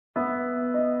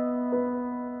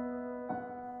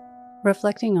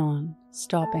Reflecting on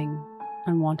stopping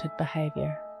unwanted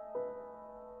behaviour.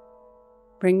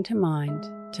 Bring to mind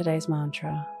today's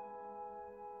mantra.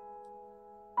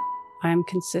 I am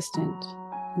consistent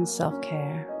in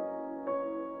self-care.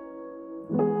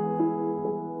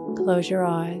 Close your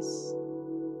eyes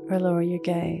or lower your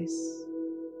gaze.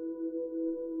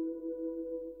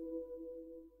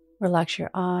 Relax your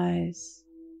eyes,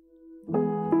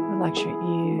 relax your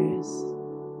ears,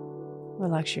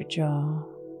 relax your jaw.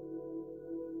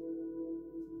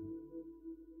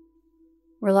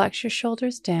 Relax your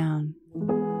shoulders down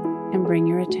and bring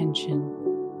your attention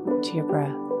to your breath.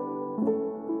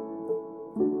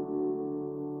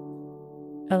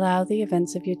 Allow the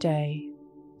events of your day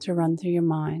to run through your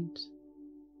mind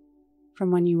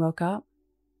from when you woke up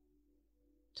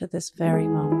to this very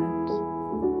moment.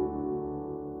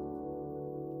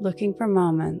 Looking for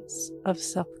moments of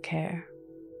self-care.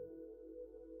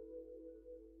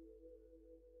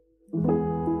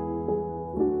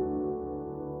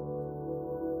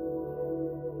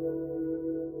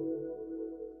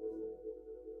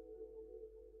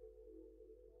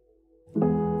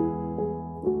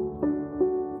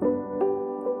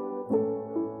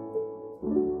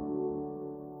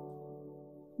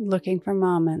 Looking for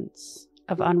moments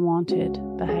of unwanted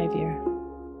behaviour.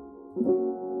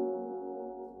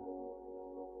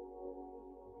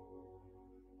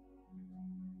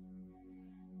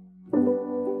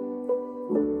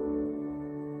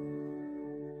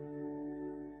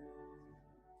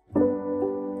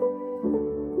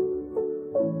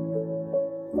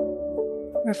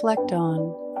 Reflect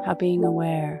on how being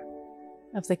aware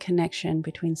of the connection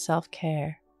between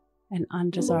self-care and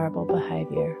undesirable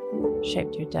behaviour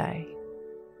shaped your day.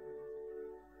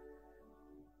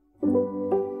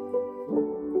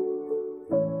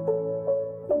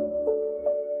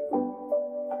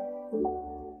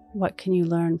 What can you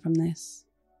learn from this?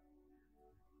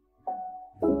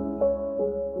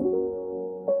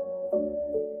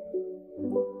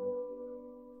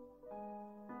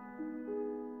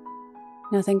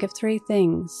 Now think of 3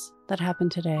 things that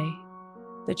happened today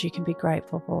that you can be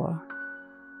grateful for.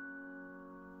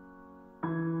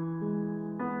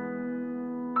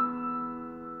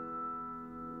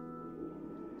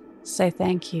 Say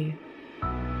thank you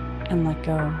and let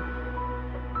go.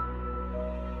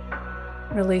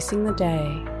 Releasing the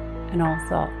day and all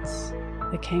thoughts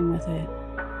that came with it.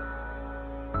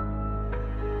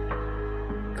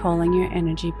 Calling your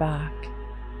energy back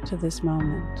to this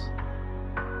moment.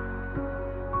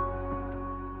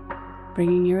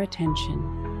 Bringing your attention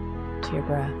to your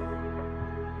breath.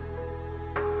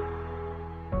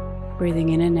 Breathing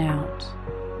in and out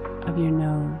of your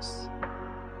nose.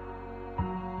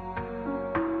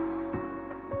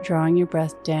 Drawing your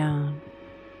breath down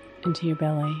into your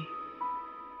belly,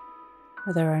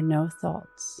 where there are no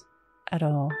thoughts at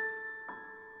all.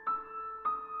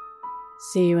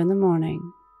 See you in the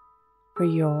morning for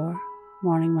your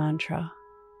morning mantra.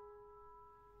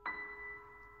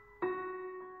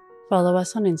 Follow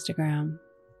us on Instagram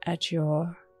at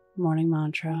Your Morning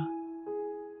Mantra.